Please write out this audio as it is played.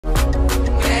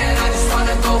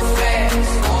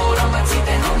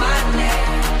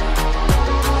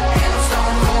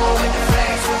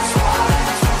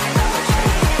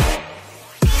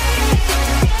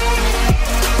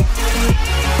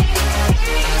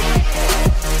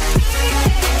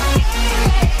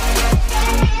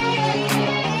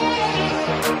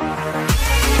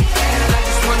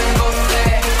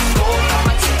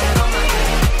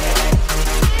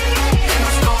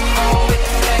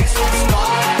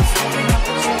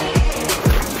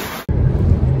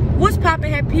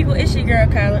people, it's your girl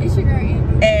Kyla. It's your girl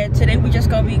Amber. And today we just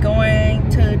gonna be going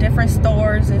to different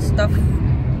stores and stuff. We're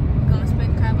gonna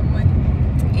spend Kyla money.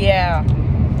 Yeah.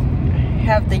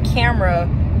 Have the camera,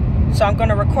 so I'm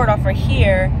gonna record off of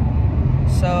here.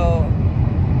 So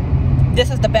this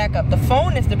is the backup. The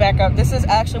phone is the backup. This is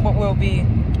actually what we'll be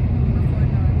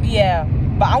Recording on. Yeah,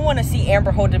 but I want to see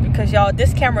Amber hold it because y'all,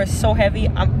 this camera is so heavy.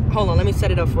 Hold on, let me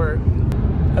set it up for her.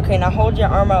 Okay, now hold your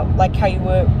arm out like how you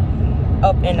would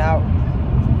up and out.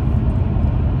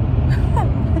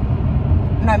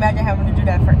 Now imagine having to do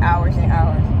that for hours and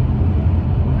hours.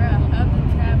 Bruh, I've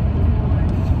been traveling for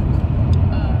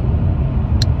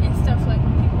and stuff like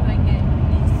people that get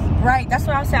these. Right, that's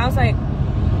what I was saying. I was like,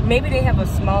 maybe they have a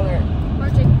smaller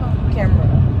Project phone. camera.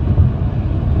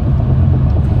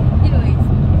 Anyways.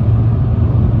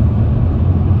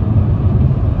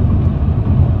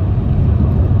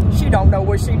 She don't know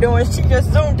what she doing. She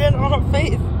just zoomed in on her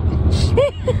face.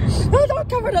 Oh, don't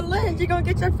cover the lens. You're gonna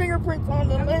get your fingerprints on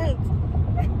the lens.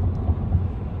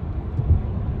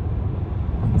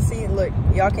 See, look,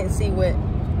 y'all can see what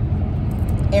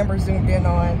Amber zoomed in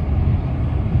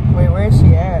on. Wait, where is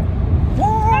she at?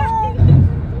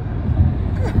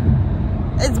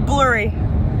 It's blurry.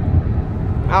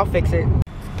 I'll fix it.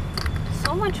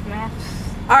 So much math.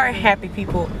 All right, happy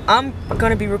people. I'm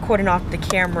gonna be recording off the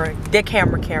camera.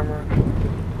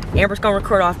 Amber's gonna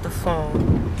record off the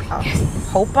phone. I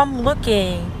hope I'm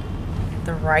looking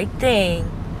the right thing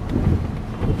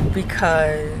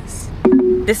because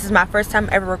this is my first time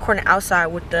ever recording outside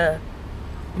with the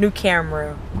new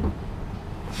camera.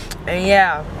 And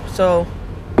yeah, so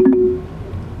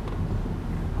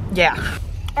yeah.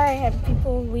 Alright, happy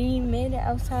people, we made it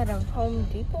outside of Home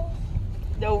Depot.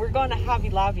 No, we're going to Hobby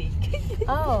Lobby.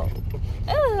 Oh, it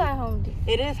was at Home Depot.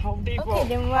 It is Home Depot. Okay,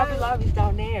 then why- Hobby Lobby's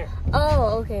down there.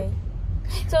 Oh, okay.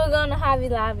 So we're going to Hobby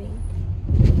Lobby.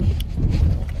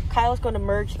 Kyle's going to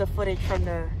merge the footage from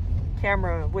the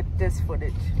camera with this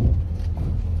footage.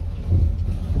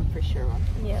 For sure.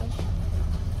 Yeah.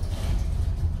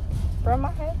 Bro,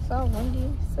 my head's so windy,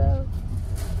 so.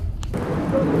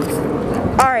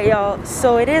 Alright, y'all.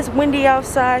 So it is windy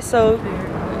outside, so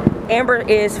Amber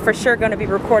is for sure going to be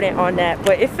recording on that.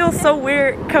 But it feels so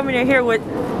weird coming in here with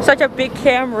such a big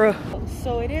camera.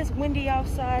 So it is windy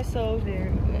outside, so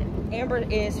Amber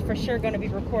is for sure going to be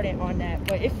recording on that.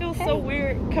 But it feels so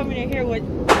weird coming in here with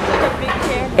such a big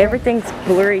camera. Everything's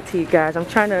blurry to you guys. I'm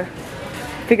trying to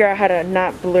figure out how to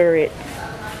not blur it.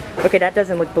 Okay, that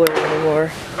doesn't look blurry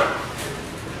anymore.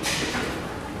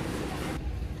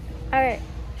 Alright,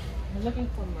 I'm looking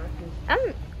for markers.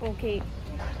 I'm okay.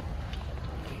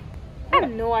 I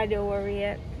have no idea where we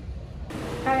at.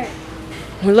 Alright.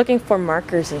 We're looking for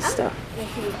markers and stuff.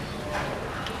 Okay.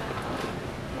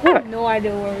 I What? have no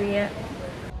idea where we at.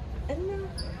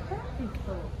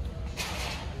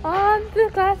 The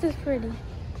glass is pretty.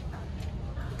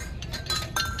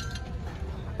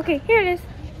 Okay, here it is.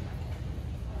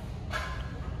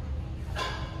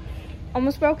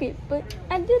 Almost broke it, but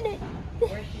I did it.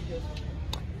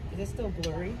 Is it still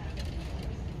blurry?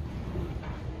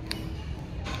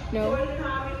 No.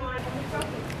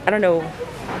 I don't know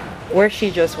where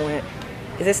she just went.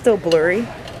 Is it still blurry?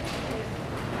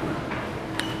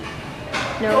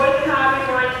 No.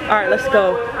 Alright, let's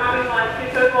go.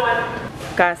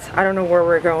 Guys, I don't know where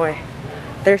we're going.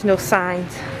 There's no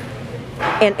signs.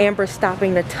 And Amber's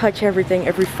stopping to touch everything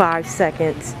every 5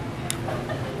 seconds.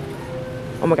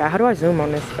 Oh my god, how do I zoom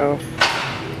on this though?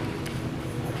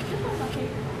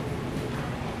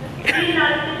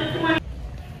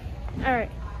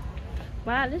 Alright.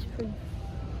 Wow, this is pretty.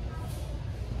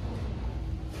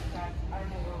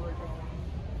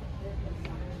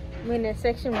 I'm in the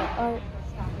section with art.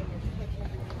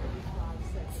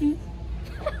 See?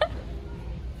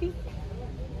 See?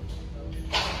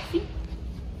 See?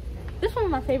 This one's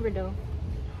my favorite though.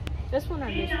 This one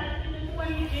or this one?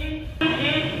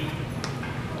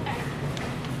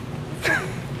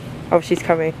 Oh, she's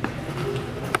coming.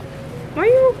 Why are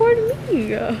you recording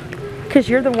me? Because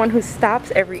you're the one who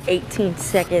stops every 18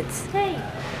 seconds. Hey.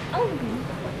 Oh.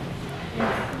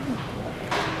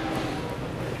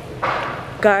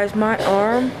 Guys, my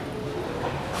arm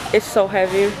is so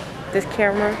heavy. This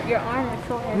camera. Your arm is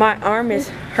so heavy. My arm is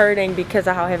hurting because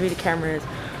of how heavy the camera is.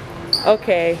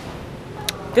 Okay.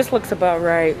 This looks about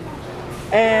right.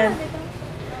 And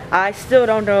I still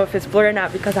don't know if it's blurry or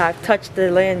not because I've touched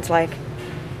the lens like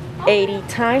 80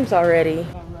 times already.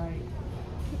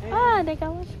 Ah, they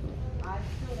got one.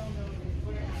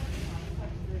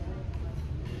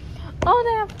 Oh,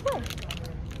 they have one.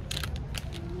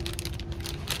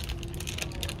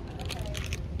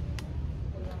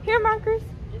 Here, markers.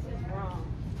 This is wrong.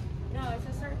 No, No, it's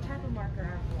a certain type of marker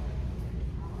I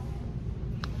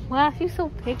want. Wow, she's so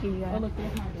picky, Oh, guys. look,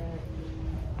 there's my dad.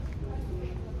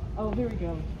 Oh, here we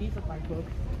go. These look like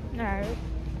books. Alright.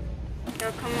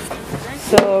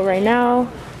 So right now,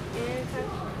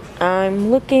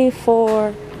 I'm looking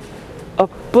for a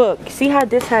book. See how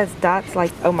this has dots?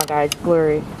 Like, oh my god, it's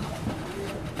blurry.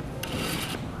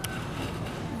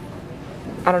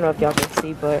 I don't know if y'all can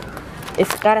see, but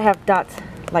it's gotta have dots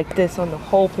like this on the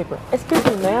whole paper. Excuse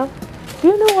me, ma'am. Do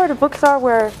you know where the books are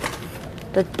where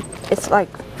it's like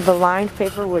the lined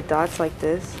paper with dots like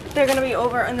this? They're gonna be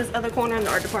over in this other corner in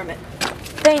the art department.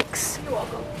 Thanks. You're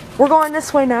welcome. We're going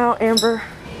this way now, Amber.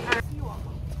 You're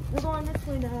welcome. We're going this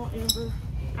way now, Amber.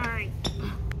 Alright.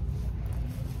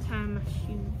 Tie my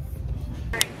shoes.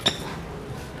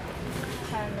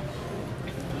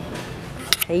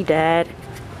 Hey, Dad.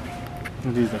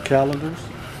 And these are calendars.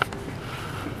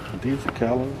 These are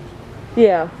calendars.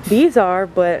 Yeah, these are,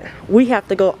 but we have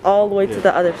to go all the way to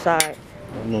the other side.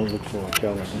 I'm gonna look for a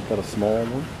calendar. You got a small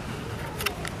one?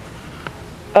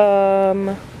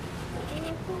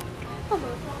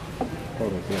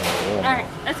 Alright,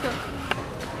 let's go.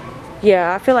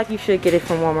 Yeah, I feel like you should get it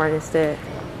from Walmart instead.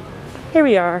 Here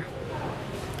we are.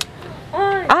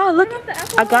 Oh, look,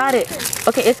 I got it.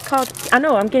 Okay, it's called, I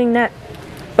know, I'm getting that,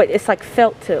 but it's like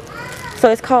felt tip. So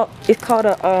it's called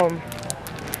a,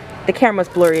 the camera's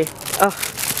blurry. Ugh.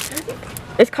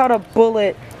 It's called a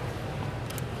bullet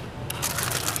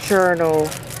journal.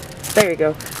 There you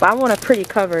go. But I want a pretty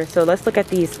cover, so let's look at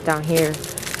these down here.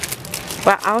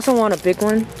 But I also want a big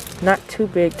one. Not too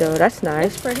big though. That's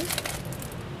nice. That's pretty.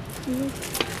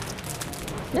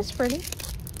 That's pretty.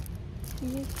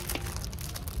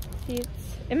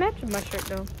 It matches my shirt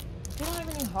though. You don't have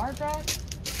any hard drives?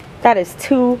 That is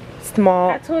too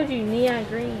small. I told you neon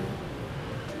green.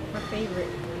 My favorite.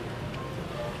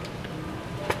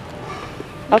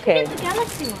 Okay. Get the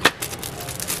Galaxy one.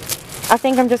 I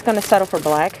think I'm just gonna settle for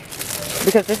black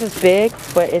because this is big,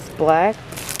 but it's black.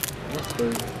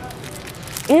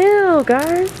 Ew,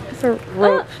 guys, it's a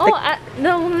roach.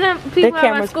 No, people at my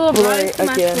camera's school brought it to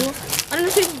my blurry again. school. I know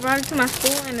people brought it to my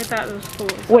school and they thought it was cool.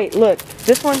 Wait, look,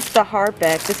 this one's the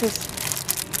hardback. This is.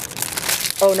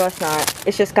 Oh no, it's not.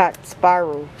 It's just got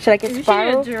spiral. Should I get You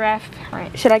spiral? should get a giraffe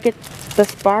print. Should I get the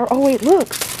spiral? Oh wait,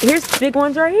 look. Here's big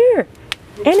ones right here,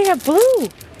 and they have blue.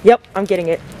 Yep, I'm getting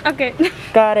it. Okay.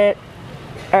 Got it.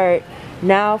 All right,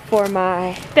 now for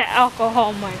my. The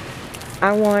alcohol mark.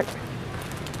 I want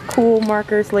cool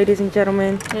markers, ladies and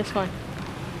gentlemen. This one.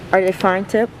 Are they fine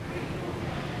tip?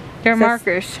 They're Says-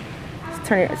 markers.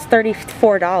 It's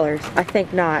 $34. I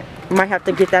think not. Might have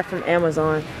to get that from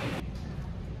Amazon.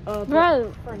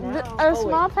 Bro, for now- a oh,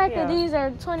 small wait, pack yeah. of these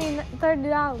are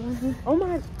 $30. Oh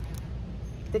my.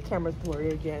 The camera's blurry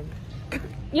again.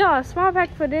 Yo, a small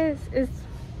pack for this is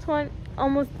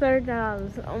almost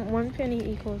 $30. 1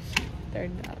 penny equals $30.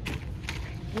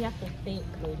 You have to think,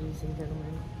 ladies and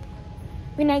gentlemen.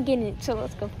 We're not getting it, so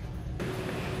let's go.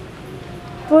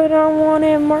 But I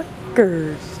wanted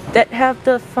markers that have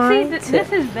the See, fine this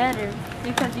tip. is better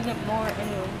because you get more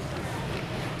anyways.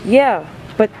 Yeah,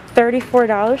 but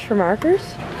 $34 for markers?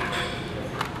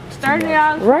 It's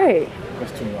 $30. Right.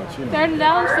 That's too much. You know.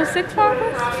 $30 for 6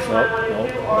 markers?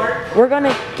 No. We're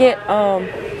gonna get We're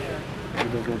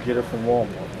gonna go get it from Walmart.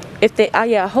 if they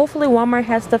yeah, hopefully Walmart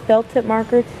has the felt tip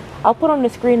markers. I'll put on the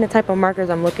screen the type of markers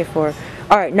I'm looking for.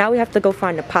 All right, now we have to go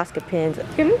find the Posca pens.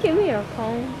 Can you give me a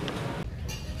phone?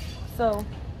 So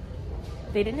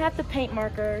they didn't have the paint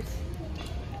markers.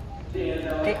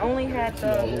 They only had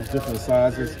All the those different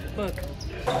sizes. book.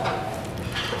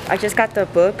 I just got the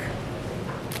book,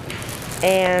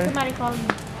 and Somebody called me.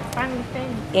 Finally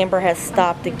thing. Amber has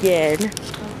stopped again.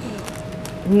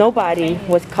 Nobody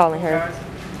was calling her.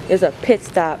 There's a pit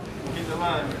stop.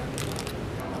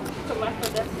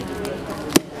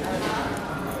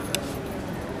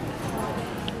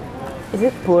 Is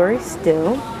it blurry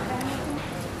still?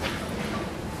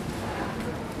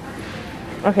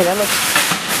 Okay, that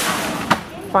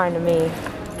looks fine to me.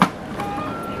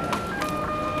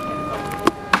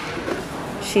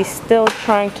 She's still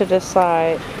trying to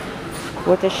decide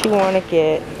what does she want to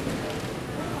get.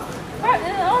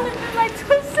 It only been like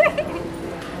 2 seconds.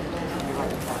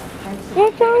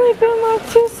 It's only been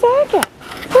like 2 seconds.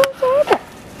 2 seconds.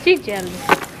 She's jealous.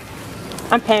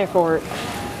 I'm paying for it.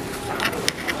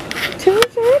 2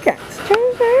 seconds.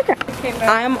 2 seconds.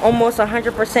 I am almost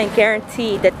 100%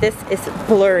 guaranteed that this is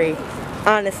blurry.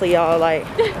 Honestly, y'all, like,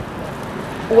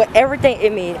 with everything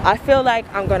in me, I feel like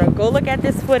I'm gonna go look at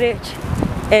this footage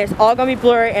and it's all gonna be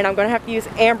blurry and I'm gonna have to use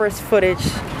Amber's footage.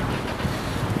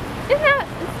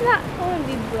 It's not going to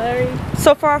be blurry.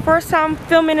 So for our first time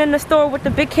filming in the store with the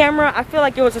big camera, I feel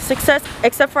like it was a success,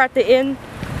 except for at the end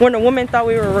when the woman thought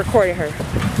we were recording her.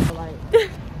 Like,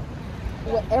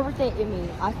 with everything in me,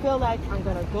 I feel like I'm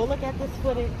gonna go look at this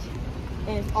footage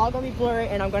and it's all gonna be blurry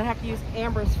and I'm gonna have to use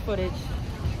Amber's footage.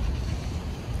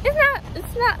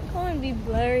 It's not going to be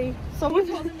blurry. So we're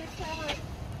holding this camera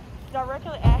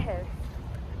directly at her.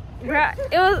 Bruh,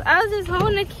 I was just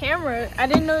holding the camera. I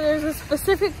didn't know there was a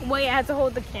specific way I had to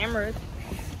hold the camera.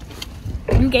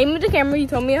 You gave me the camera, you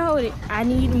told me to hold it. I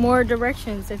need more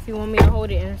directions if you want me to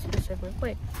hold it in a specific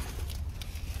way.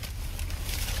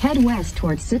 Head west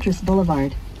towards Citrus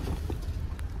Boulevard.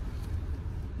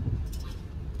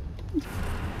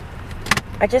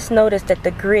 I just noticed that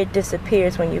the grid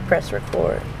disappears when you press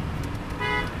record.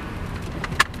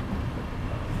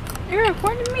 You're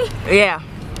recording me? Yeah.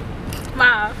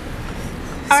 Wow.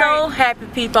 So happy,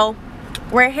 people.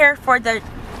 We're here for the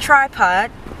tripod.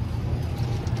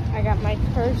 I got my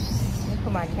purse. Let me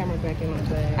put my camera back in my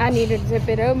bag. I need to zip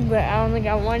it up, but I only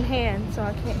got one hand, so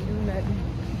I can't do nothing.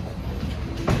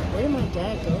 Where did my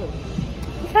dad go?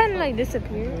 He kind of like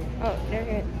disappeared. Oh, there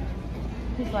it is.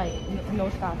 He's like, no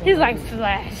stopping. He's like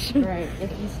Flash. Right.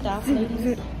 If you stop,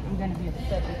 ladies, I'm gonna be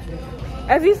upset with you.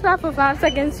 If you stop for 5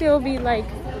 seconds, he'll be like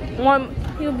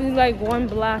one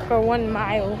block or 1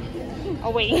 mile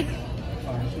away.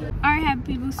 Alright,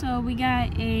 happy people, so we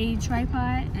got a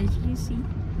tripod, as you can see.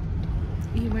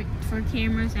 We work for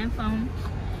cameras and phone.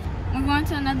 We're going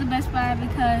to another Best Buy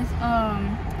because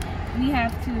we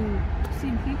have to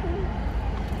see people.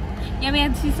 Yeah, we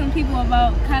have to see some people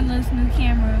about Kyla's new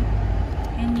camera.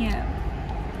 And yeah.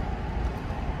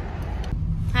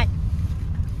 Hi.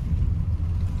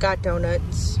 Got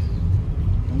donuts.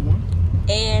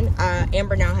 And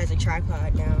Amber now has a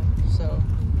tripod now, so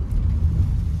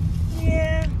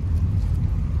yeah.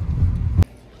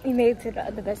 We made it to the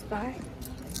other Best Buy.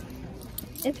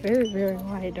 It's very, very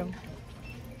wide though.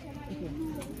 You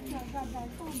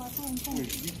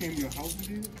came to your house and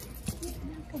did it?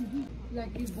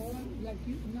 Like you bought, like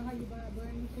you know how you buy a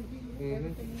brand new computer,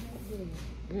 everything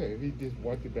in there. Yeah, he just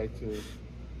wiped it back to.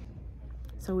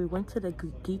 So we went to the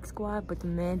Geek Squad, but the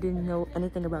man didn't know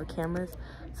anything about cameras.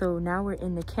 So now we're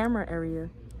in the camera area,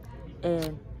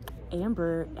 and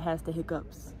Amber has the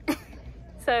hiccups.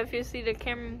 So if you see the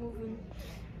camera moving,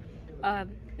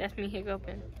 that's me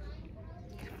hiccuping.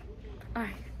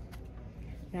 Alright.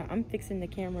 Now I'm fixing the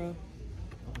camera.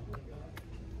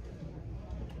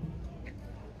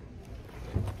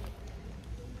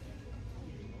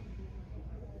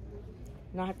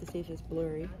 Now I have to see if it's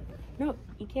blurry. No,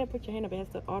 you can't put your hand up. It has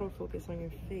to autofocus on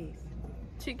your face.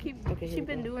 She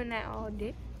been doing that all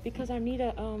day. Because I need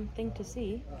a thing to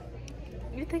see.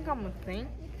 You think I'm a thing?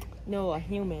 No, a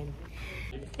human.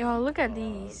 Yo, look at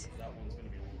these.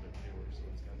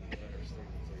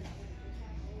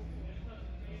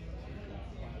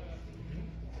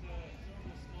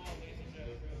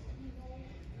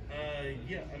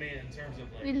 Yeah, I mean, in terms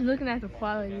of like, We're just looking at the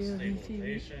quality of these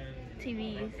stabilization,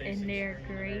 TVs, and they're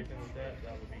great. that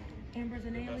would be Amber's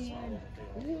an alien.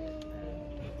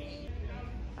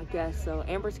 I guess so.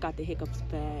 Amber's got the hiccups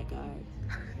bad, guys.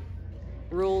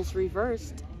 Roles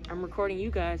reversed. I'm recording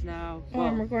you guys now. Oh,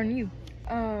 I'm recording you.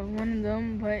 One of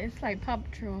them, but it's like Paw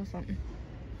Patrol or something.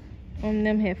 On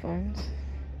them headphones.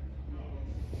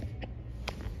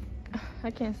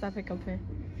 I can't stop hiccuping.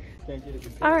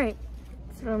 Alright.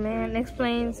 So man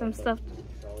explained some stuff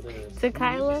to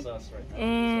Kyla,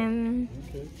 and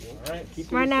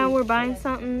right now we're buying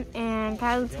something, and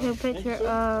Kyla took a picture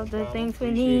of the things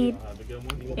we need,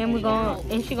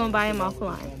 and she's gonna buy them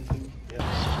offline.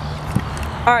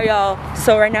 Alright, y'all,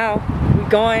 so right now we're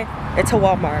going into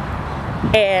Walmart,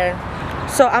 and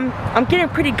so I'm getting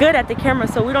pretty good at the camera,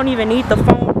 so we don't even need the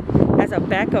phone as a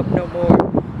backup no more.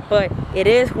 But it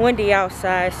is windy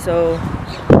outside, so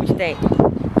what you think?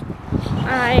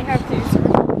 I have to wait till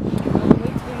we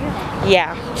get home.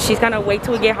 Yeah, she's gonna wait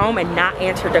till we get home and not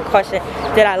answer the question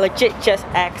that I legit just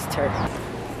asked her.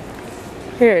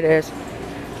 Here it is.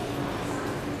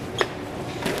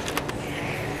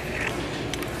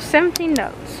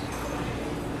 $17.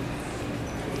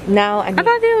 Now I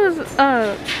thought it was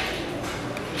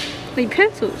like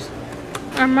pencils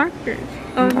or markers.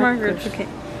 Oh, markers. Okay,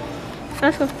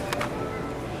 let's go.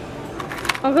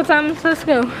 Uncle Thomas, let's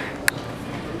go.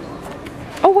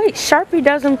 Oh wait, Sharpie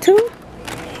does them too?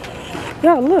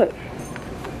 Y'all look.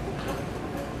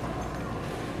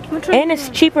 And it's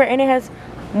cheaper and it has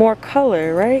more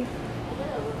color, right?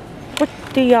 What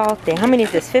do y'all think? How many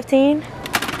is this? 15?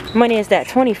 How many is that?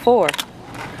 24.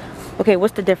 Okay,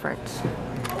 what's the difference?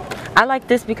 I like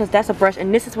this because that's a brush,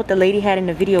 and this is what the lady had in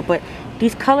the video, but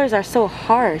These colors are so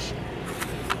harsh.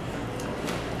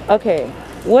 Okay,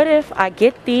 what if I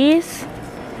get these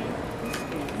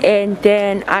and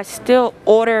then I still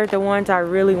order the ones I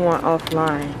really want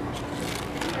offline?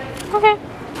 Okay.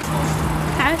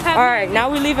 Alright,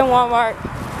 now we're leaving Walmart.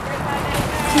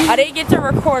 I didn't get to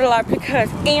record a lot because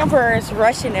Amber is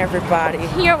rushing everybody.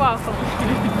 You're welcome.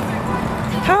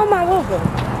 How am I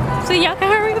welcome? So y'all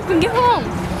can hurry up and get home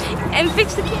and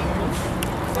fix the camera.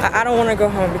 I don't want to go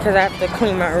home because I have to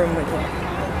clean my room again.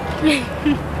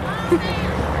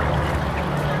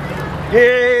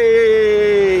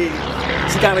 Hey!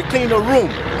 She gotta clean her room.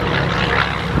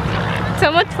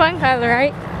 So much fun, Kyler,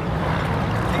 right?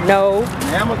 No.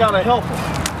 Emma gotta help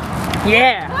her.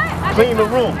 Yeah. What? Clean the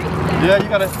room. Yeah, you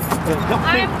gotta help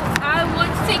me. I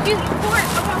want to take you to court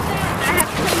about that. I have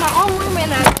to clean my own room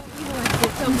and I don't even want to.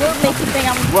 So we'll make you think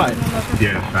I'm Right.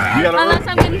 Yeah. You gotta unless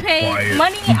I'm getting paid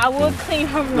money, I will clean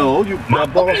her room. No, you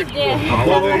bought all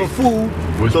the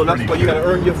food, so that's why you gotta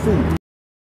earn your food.